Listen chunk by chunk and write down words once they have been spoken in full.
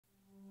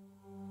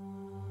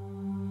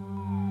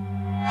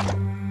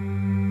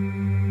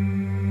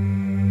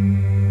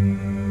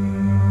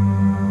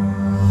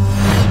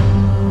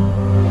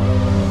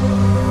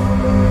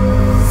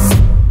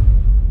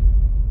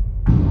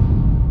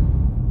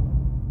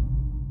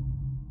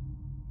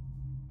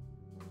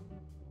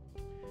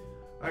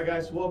Hi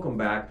guys, welcome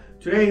back.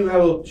 Today we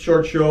have a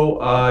short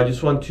show. I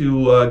just want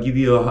to give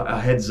you a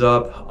heads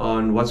up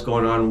on what's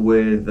going on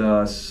with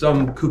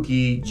some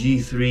Cookie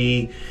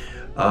G3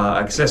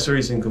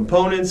 accessories and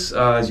components.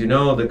 As you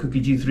know, the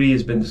Cookie G3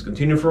 has been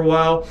discontinued for a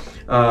while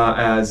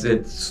as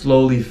it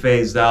slowly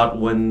phased out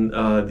when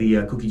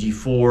the Cookie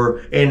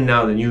G4 and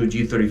now the new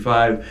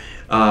G35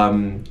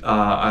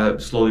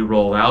 slowly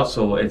rolled out.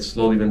 So it's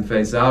slowly been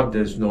phased out.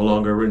 There's no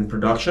longer in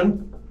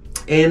production.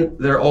 And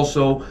there are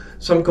also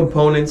some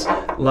components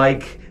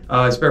like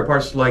spare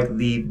parts like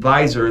the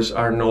visors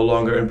are no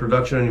longer in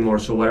production anymore.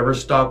 So whatever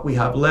stock we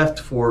have left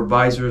for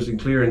visors in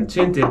clear and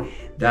tinted,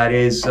 that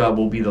is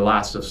will be the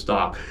last of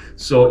stock.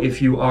 So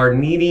if you are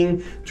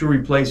needing to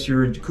replace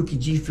your Cookie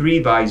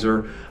G3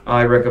 visor,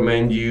 I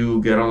recommend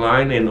you get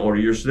online and order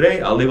yours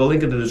today. I'll leave a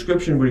link in the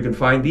description where you can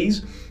find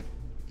these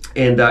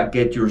and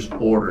get yours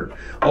ordered.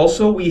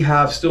 Also, we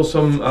have still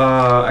some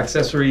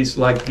accessories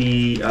like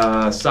the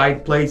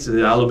side plates,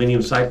 the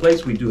aluminum side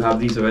plates. We do have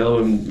these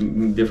available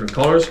in different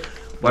colors.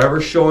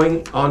 Whatever's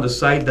showing on the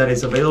site that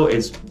is available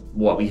is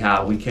what we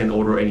have. We can't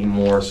order any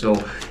more. So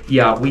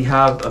yeah, we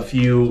have a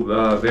few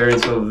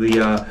variants of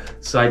the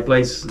side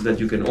plates that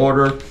you can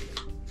order.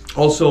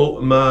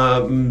 Also,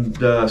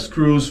 the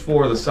screws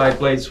for the side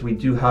plates, we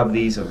do have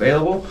these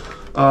available.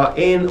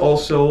 And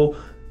also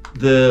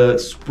the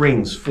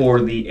springs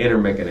for the inner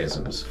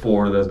mechanisms.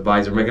 For the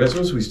visor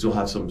mechanisms, we still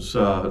have some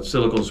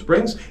silicone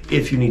springs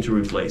if you need to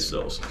replace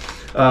those.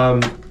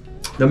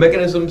 The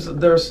mechanisms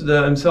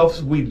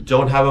themselves, we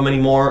don't have them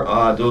anymore.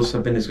 Those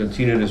have been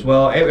discontinued as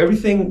well.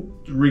 Everything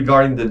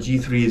regarding the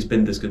G3 has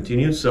been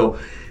discontinued. So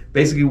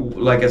basically,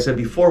 like I said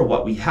before,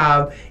 what we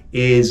have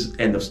is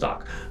end of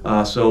stock.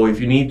 So if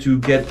you need to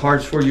get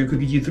parts for your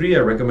Cookie G3, I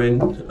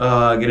recommend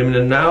getting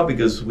them now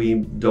because we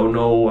don't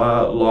know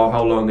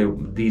how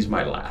long these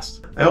might last.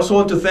 I also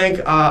want to thank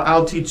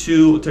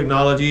Alti-2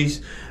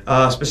 Technologies,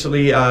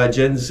 especially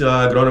Jens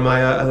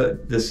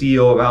Gronemeyer, the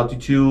CEO of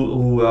Alti-2,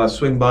 who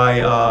swing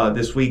by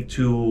this week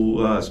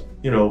to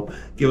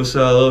give us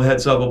a little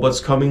heads up of what's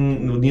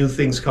coming, new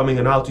things coming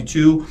in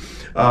Alti-2,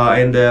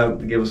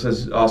 and give us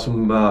this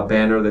awesome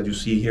banner that you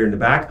see here in the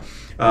back.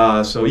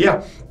 So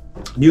yeah,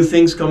 new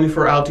things coming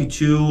for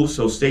Alti-2,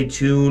 so stay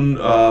tuned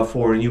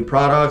for new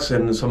products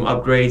and some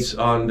upgrades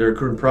on their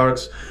current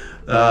products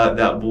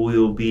that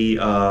we'll be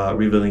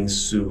revealing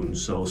soon.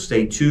 So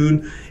stay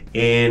tuned,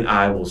 and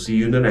I will see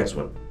you in the next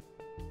one.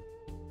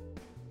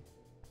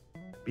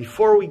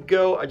 Before we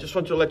go, I just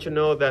want to let you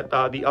know that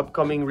the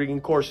upcoming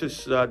rigging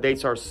courses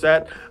dates are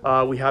set.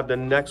 We have the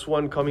next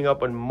one coming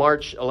up on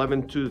March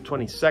 11th to the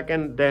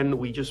 22nd. Then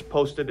we just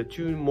posted the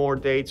 2 more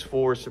dates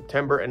for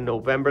September and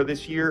November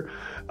this year.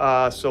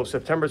 So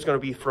September is going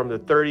to be from the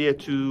 30th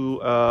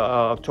to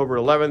October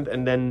 11th,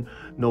 and then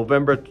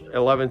November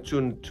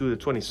 11th to the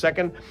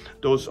 22nd.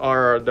 Those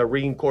are the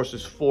rigging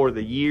courses for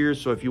the year.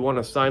 So if you want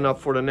to sign up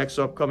for the next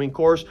upcoming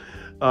course,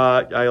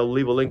 I'll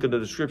leave a link in the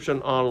description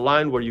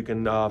online where you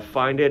can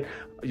find it.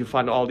 You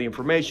find all the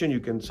information. You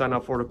can sign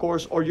up for the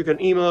course, or you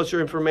can email us your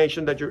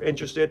information that you're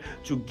interested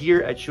to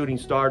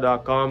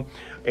gear@ChutingStar.com,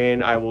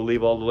 and I will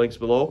leave all the links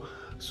below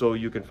so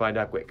you can find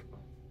that quick.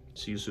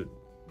 See you soon.